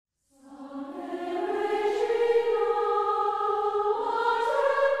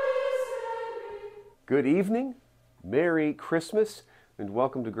Good evening, Merry Christmas, and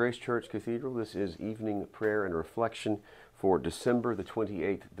welcome to Grace Church Cathedral. This is evening prayer and reflection for December the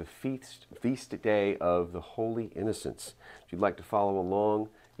 28th, the feast day of the Holy Innocents. If you'd like to follow along,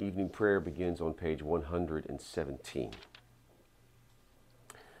 evening prayer begins on page 117.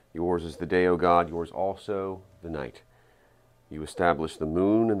 Yours is the day, O God, yours also the night. You established the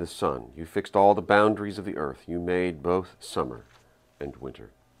moon and the sun. You fixed all the boundaries of the earth. You made both summer and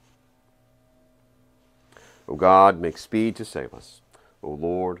winter. O God, make speed to save us. O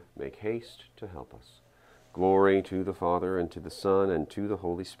Lord, make haste to help us. Glory to the Father, and to the Son, and to the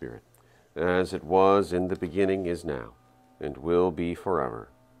Holy Spirit, as it was in the beginning, is now, and will be forever.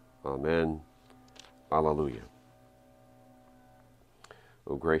 Amen. Alleluia.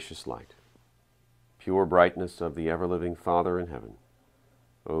 O gracious light, pure brightness of the ever-living Father in heaven,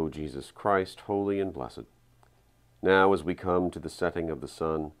 O Jesus Christ, holy and blessed, now as we come to the setting of the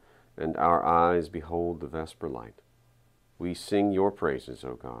sun, and our eyes behold the vesper light, we sing your praises,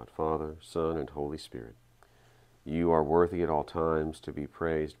 O God, Father, Son, and Holy Spirit. You are worthy at all times to be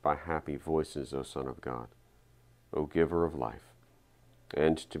praised by happy voices, O Son of God, O Giver of life,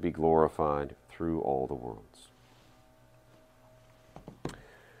 and to be glorified through all the worlds.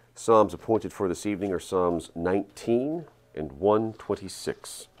 Psalms appointed for this evening are Psalms 19 and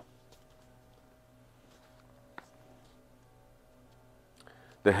 126.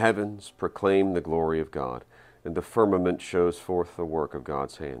 The heavens proclaim the glory of God, and the firmament shows forth the work of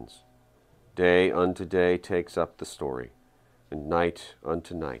God's hands. Day unto day takes up the story, and night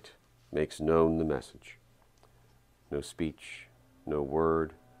unto night makes known the message. No speech, no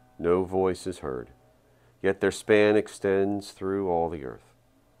word, no voice is heard, yet their span extends through all the earth,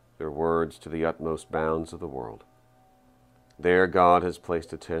 their words to the utmost bounds of the world. There God has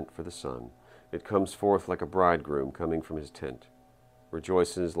placed a tent for the sun. It comes forth like a bridegroom coming from his tent,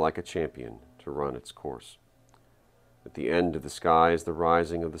 rejoices like a champion to run its course. At the end of the sky is the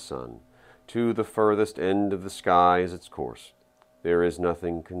rising of the sun. To the furthest end of the sky is its course. There is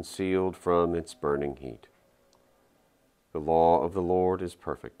nothing concealed from its burning heat. The law of the Lord is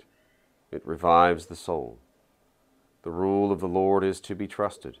perfect. It revives the soul. The rule of the Lord is to be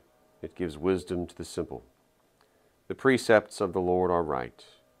trusted. It gives wisdom to the simple. The precepts of the Lord are right.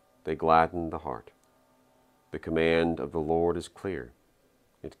 They gladden the heart. The command of the Lord is clear.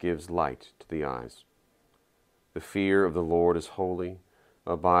 It gives light to the eyes. The fear of the Lord is holy,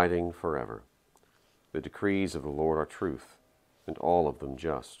 abiding forever. The decrees of the Lord are truth, and all of them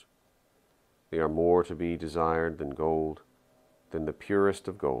just. They are more to be desired than gold, than the purest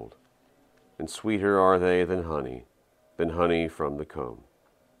of gold, and sweeter are they than honey from the comb.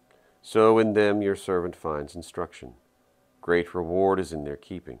 So in them your servant finds instruction. Great reward is in their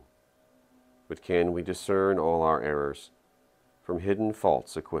keeping. But can we discern all our errors? From hidden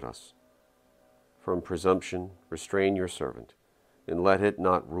faults acquit us. From presumption restrain your servant, and let it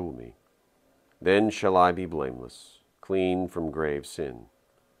not rule me. Then shall I be blameless, clean from grave sin.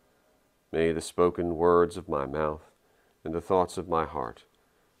 May the spoken words of my mouth and the thoughts of my heart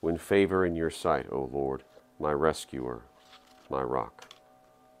win favor in your sight, O Lord, my rescuer, my rock.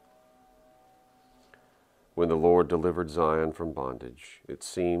 When the Lord delivered Zion from bondage, it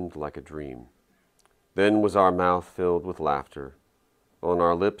seemed like a dream. Then was our mouth filled with laughter. On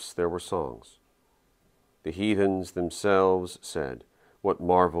our lips there were songs. The heathens themselves said, "What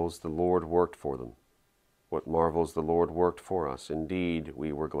marvels the Lord worked for them! What marvels the Lord worked for us! Indeed,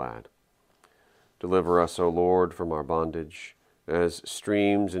 we were glad." Deliver us, O Lord, from our bondage, as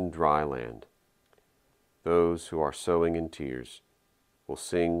streams in dry land. Those who are sowing in tears will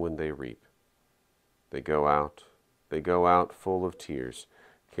sing when they reap. They go out full of tears,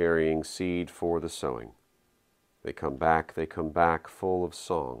 carrying seed for the sowing. They come back full of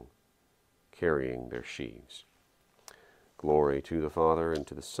song, carrying their sheaves. Glory to the Father, and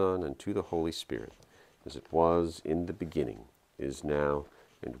to the Son, and to the Holy Spirit, as it was in the beginning, is now,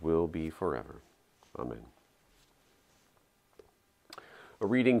 and will be forever. Amen. A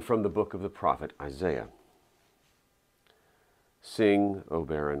reading from the book of the prophet Isaiah. Sing, O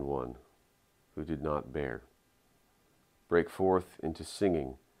barren one, who did not bear. Break forth into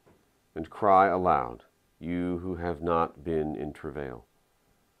singing, and cry aloud, you who have not been in travail.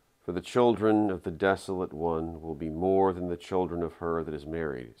 For the children of the desolate one will be more than the children of her that is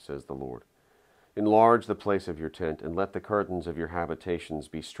married, says the Lord. Enlarge the place of your tent, and let the curtains of your habitations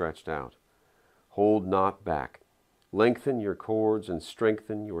be stretched out. Hold not back. Lengthen your cords and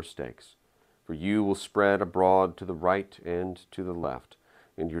strengthen your stakes. For you will spread abroad to the right and to the left,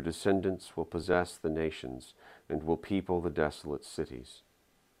 and your descendants will possess the nations, and will people the desolate cities.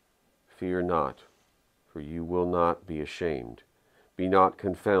 Fear not, for you will not be ashamed. Be not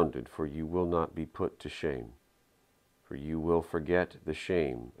confounded, for you will not be put to shame. For you will forget the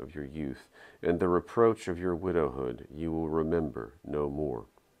shame of your youth, and the reproach of your widowhood you will remember no more.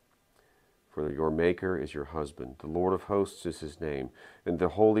 For your Maker is your husband, the Lord of hosts is his name, and the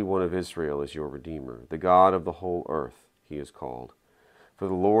Holy One of Israel is your Redeemer. The God of the whole earth he is called. For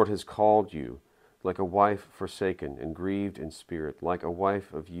the Lord has called you like a wife forsaken and grieved in spirit, like a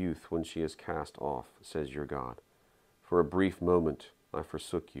wife of youth when she is cast off, says your God. For a brief moment I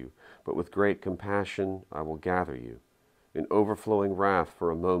forsook you, but with great compassion I will gather you. In overflowing wrath for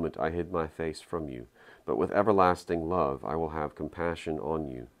a moment I hid my face from you, but with everlasting love I will have compassion on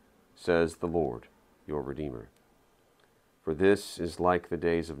you, says the Lord, your Redeemer. For this is like the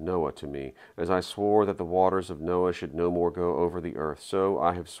days of Noah to me. As I swore that the waters of Noah should no more go over the earth, so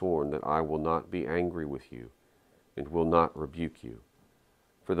I have sworn that I will not be angry with you, and will not rebuke you.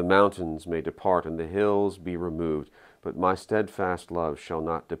 For the mountains may depart and the hills be removed, but my steadfast love shall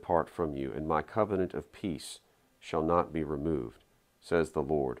not depart from you, and my covenant of peace shall not be removed, says the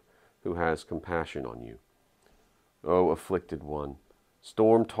Lord, who has compassion on you. O afflicted one,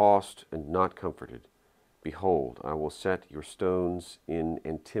 storm-tossed and not comforted, behold, I will set your stones in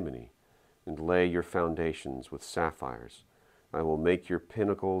antimony, and lay your foundations with sapphires. I will make your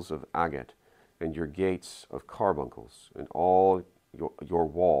pinnacles of agate, and your gates of carbuncles, and all your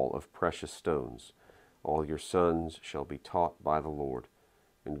wall of precious stones. All your sons shall be taught by the Lord,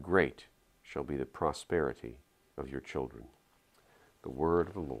 and great shall be the prosperity of your children. The word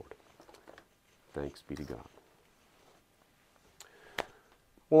of the Lord. Thanks be to God.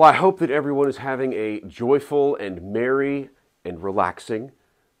 Well, I hope that everyone is having a joyful and merry and relaxing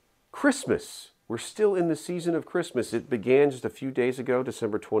Christmas. We're still in the season of Christmas. It began just a few days ago,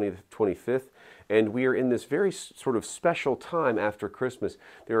 December 20th, 25th, and we are in this very sort of special time after Christmas.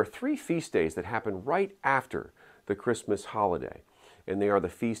 There are 3 feast days that happen right after the Christmas holiday, and they are the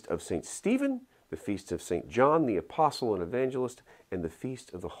Feast of St. Stephen, the Feast of St. John, the Apostle and Evangelist, and the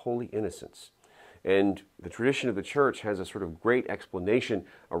Feast of the Holy Innocents. And the tradition of the Church has a sort of great explanation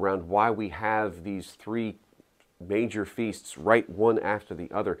around why we have these 3 major feasts right one after the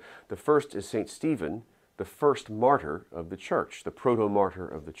other. The first is St. Stephen, the first martyr of the Church, the proto-martyr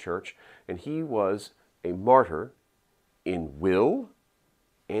of the Church, and he was a martyr in will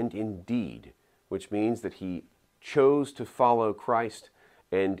and in deed, which means that he chose to follow Christ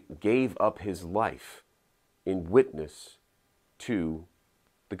and gave up his life in witness to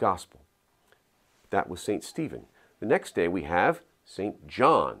the gospel. That was St. Stephen. The next day we have St.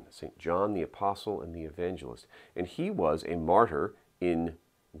 John the Apostle and the Evangelist. And he was a martyr in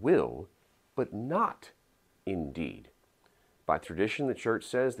will, but not in deed. By tradition, the Church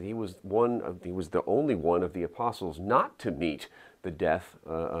says that he was the only one of the apostles not to meet the death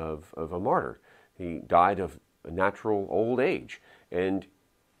of a martyr. He died of a natural old age, and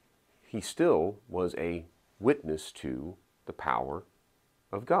he still was a witness to the power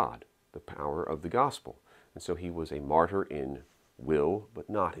of God, the power of the gospel. And so he was a martyr in will, but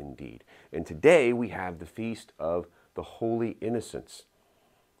not in deed. And today we have the Feast of the Holy Innocents.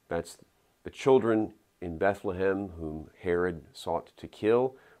 That's the children in Bethlehem whom Herod sought to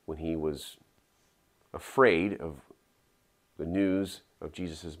kill when he was afraid of the news of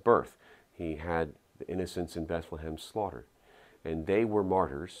Jesus' birth. He had the innocents in Bethlehem slaughtered. And they were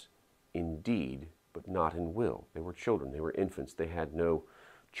martyrs in deed, but not in will. They were children. They were infants. They had no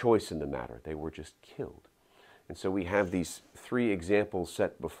choice in the matter. They were just killed. And so we have these 3 examples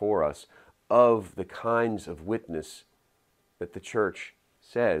set before us of the kinds of witness that the Church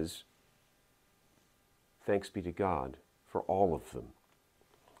says, thanks be to God for all of them.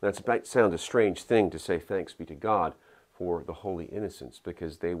 That might sound a strange thing to say thanks be to God for the holy innocents,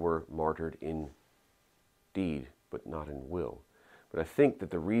 because they were martyred in deed, but not in will. But I think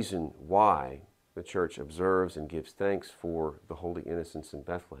that the reason why the Church observes and gives thanks for the holy innocents in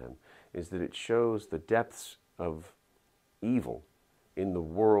Bethlehem is that it shows the depths of evil in the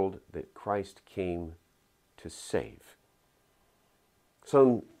world that Christ came to save.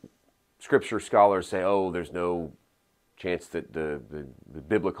 Some Scripture scholars say, oh, there's no chance that the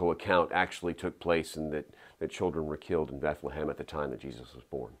biblical account actually took place and that children were killed in Bethlehem at the time that Jesus was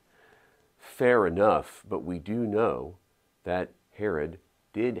born. Fair enough, but we do know that Herod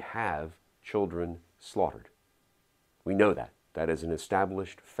did have children slaughtered. We know that. That is an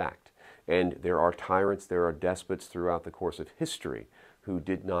established fact. And there are tyrants, there are despots throughout the course of history who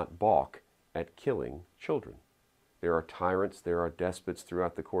did not balk at killing children. There are tyrants, there are despots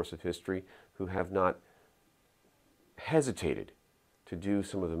throughout the course of history who have not hesitated to do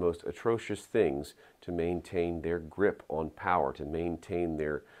some of the most atrocious things to maintain their grip on power, to maintain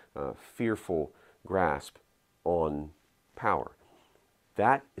their fearful grasp on power.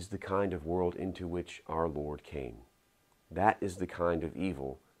 That is the kind of world into which our Lord came. That is the kind of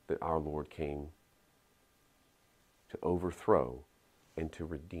evil that our Lord came to overthrow and to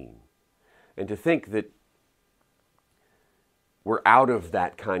redeem. And to think that we're out of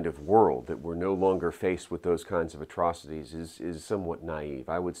that kind of world, that we're no longer faced with those kinds of atrocities is somewhat naive.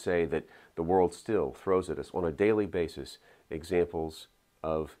 I would say that the world still throws at us on a daily basis examples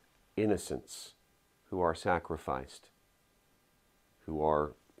of innocents who are sacrificed, who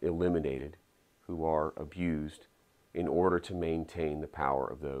are eliminated, who are abused in order to maintain the power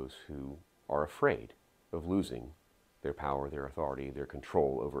of those who are afraid of losing their power, their authority, their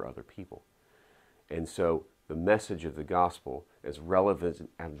control over other people. And so the message of the gospel, as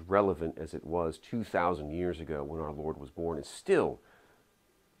relevant as it was 2,000 years ago when our Lord was born, is still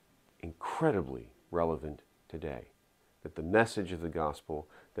incredibly relevant today. That the message of the gospel,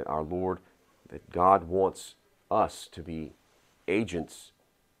 that our Lord, that God wants us to be agents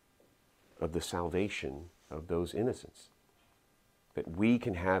of the salvation of those innocents. That we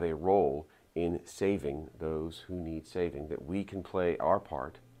can have a role in saving those who need saving, that we can play our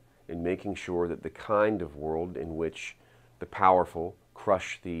part in making sure that the kind of world in which the powerful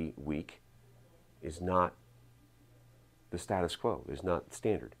crush the weak is not the status quo, is not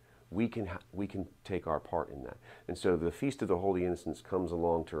standard. We can take our part in that. And so the Feast of the Holy Innocents comes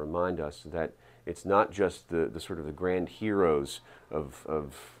along to remind us that it's not just the sort of the grand heroes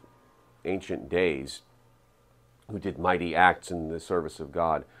of ancient days who did mighty acts in the service of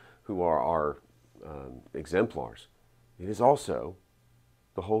God who are our exemplars. It is also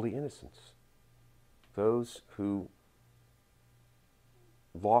the holy innocents, those who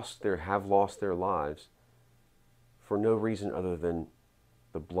have lost their lives for no reason other than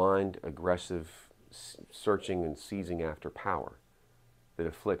the blind, aggressive searching and seizing after power that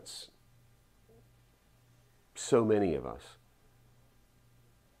afflicts so many of us.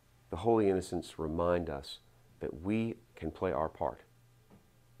 The holy innocents remind us that we can play our part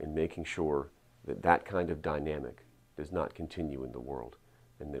in making sure that that kind of dynamic does not continue in the world,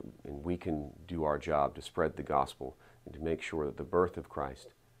 and we can do our job to spread the gospel and to make sure that the birth of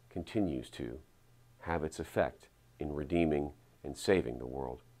Christ continues to have its effect in redeeming and saving the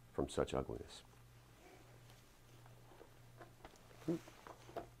world from such ugliness. We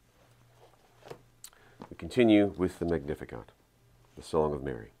continue with the Magnificat, the Song of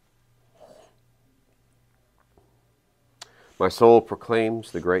Mary. My soul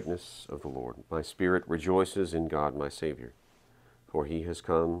proclaims the greatness of the Lord. My spirit rejoices in God my Savior. For he has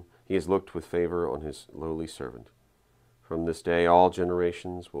looked with favor on his lowly servant. From this day all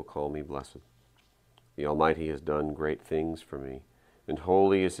generations will call me blessed. The Almighty has done great things for me, and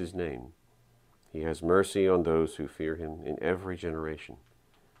holy is his name. He has mercy on those who fear him in every generation.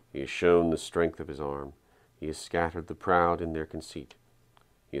 He has shown the strength of his arm. He has scattered the proud in their conceit.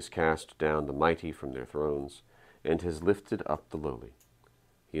 He has cast down the mighty from their thrones, and has lifted up the lowly.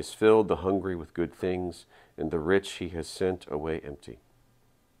 He has filled the hungry with good things, and the rich he has sent away empty.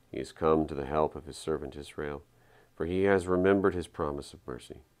 He has come to the help of his servant Israel, for he has remembered his promise of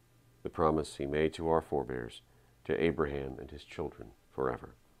mercy, the promise he made to our forebears, to Abraham and his children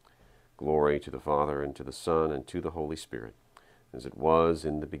forever. Glory to the Father, and to the Son, and to the Holy Spirit, as it was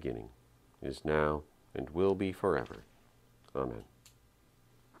in the beginning, is now, and will be forever. Amen.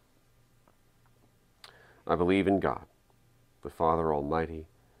 I believe in God, the Father Almighty,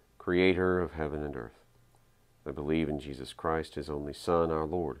 creator of heaven and earth. I believe in Jesus Christ, his only Son, our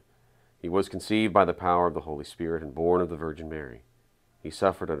Lord. He was conceived by the power of the Holy Spirit and born of the Virgin Mary. He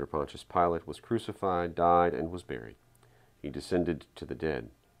suffered under Pontius Pilate, was crucified, died, and was buried. He descended to the dead.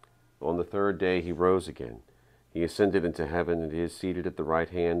 On the third day he rose again. He ascended into heaven and is seated at the right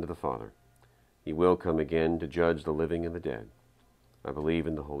hand of the Father. He will come again to judge the living and the dead. I believe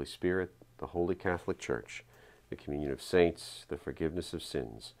in the Holy Spirit, the Holy Catholic Church, the communion of saints, the forgiveness of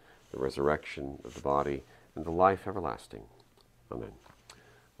sins, the resurrection of the body, and the life everlasting. Amen.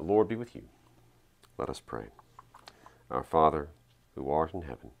 The Lord be with you. Let us pray. Our Father, who art in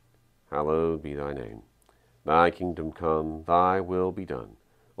heaven, hallowed be thy name. Thy kingdom come, thy will be done,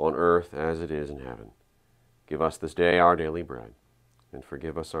 on earth as it is in heaven. Give us this day our daily bread, and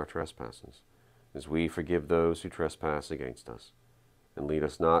forgive us our trespasses, as we forgive those who trespass against us. And lead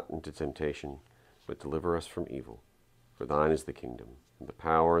us not into temptation, but deliver us from evil. For thine is the kingdom, and the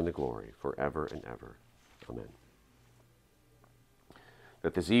power, and the glory, forever and ever. Amen.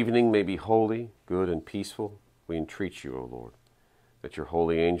 That this evening may be holy, good, and peaceful, we entreat you, O Lord. That your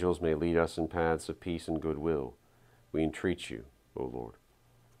holy angels may lead us in paths of peace and goodwill, we entreat you, O Lord.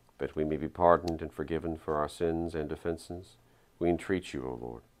 That we may be pardoned and forgiven for our sins and offenses, we entreat you, O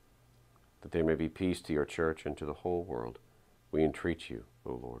Lord. That there may be peace to your church and to the whole world, We entreat you,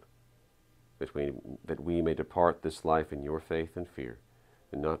 O Lord, that we may depart this life in your faith and fear,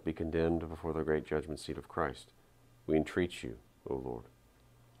 and not be condemned before the great judgment seat of Christ. We entreat you, O Lord,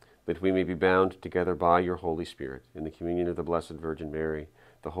 that we may be bound together by your Holy Spirit in the communion of the Blessed Virgin Mary,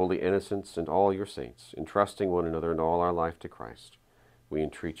 the holy innocents, and all your saints, entrusting one another and all our life to Christ. We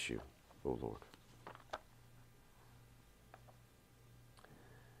entreat you, O Lord.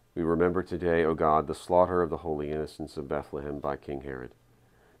 We remember today, O God, the slaughter of the holy innocents of Bethlehem by King Herod.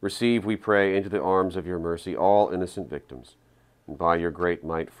 Receive, we pray, into the arms of your mercy all innocent victims, and by your great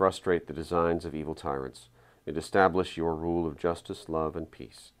might frustrate the designs of evil tyrants, and establish your rule of justice, love, and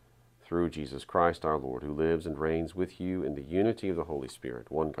peace. Through Jesus Christ our Lord, who lives and reigns with you in the unity of the Holy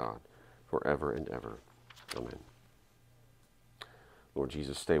Spirit, one God, forever and ever. Amen. Lord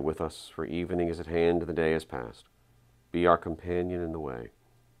Jesus, stay with us, for evening is at hand and the day is past. Be our companion in the way.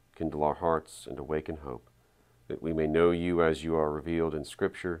 Kindle our hearts and awaken hope, that we may know you as you are revealed in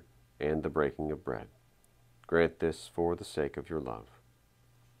Scripture and the breaking of bread. Grant this for the sake of your love.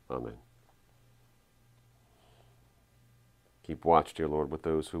 Amen. Keep watch, dear Lord, with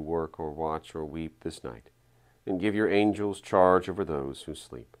those who work or watch or weep this night, and give your angels charge over those who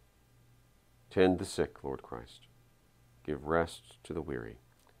sleep. Tend the sick, Lord Christ. Give rest to the weary.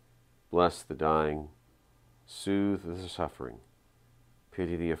 Bless the dying. Soothe the suffering.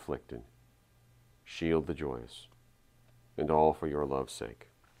 Pity the afflicted. Shield the joyous. And all for your love's sake.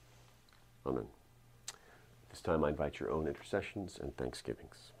 Amen. At this time, I invite your own intercessions and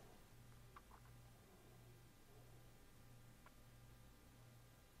thanksgivings.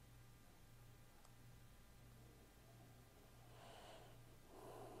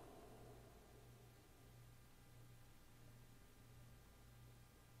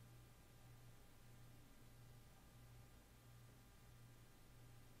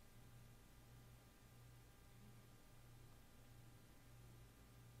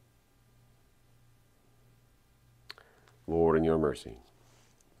 Lord, in your mercy,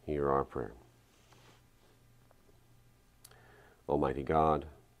 hear our prayer. Almighty God,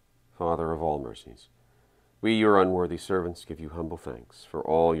 Father of all mercies, we, your unworthy servants, give you humble thanks for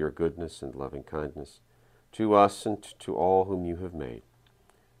all your goodness and loving kindness to us and to all whom you have made.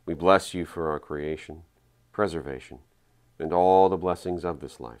 We bless you for our creation, preservation, and all the blessings of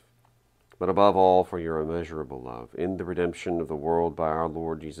this life, but above all for your immeasurable love in the redemption of the world by our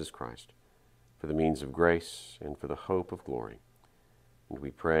Lord Jesus Christ, for the means of grace and for the hope of glory. And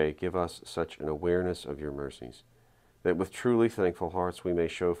we pray, give us such an awareness of your mercies, that with truly thankful hearts we may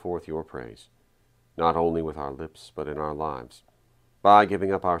show forth your praise, not only with our lips, but in our lives, by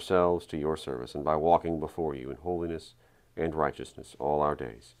giving up ourselves to your service and by walking before you in holiness and righteousness all our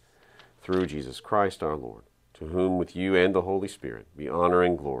days. Through Jesus Christ our Lord, to whom with you and the Holy Spirit be honor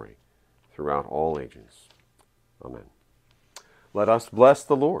and glory throughout all ages. Amen. Let us bless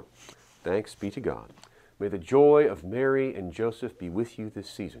the Lord. Thanks be to God. May the joy of Mary and Joseph be with you this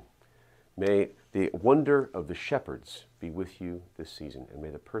season. May the wonder of the shepherds be with you this season. And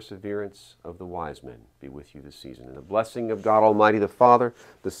may the perseverance of the wise men be with you this season. And the blessing of God Almighty, the Father,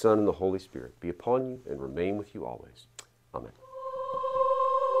 the Son, and the Holy Spirit be upon you and remain with you always. Amen.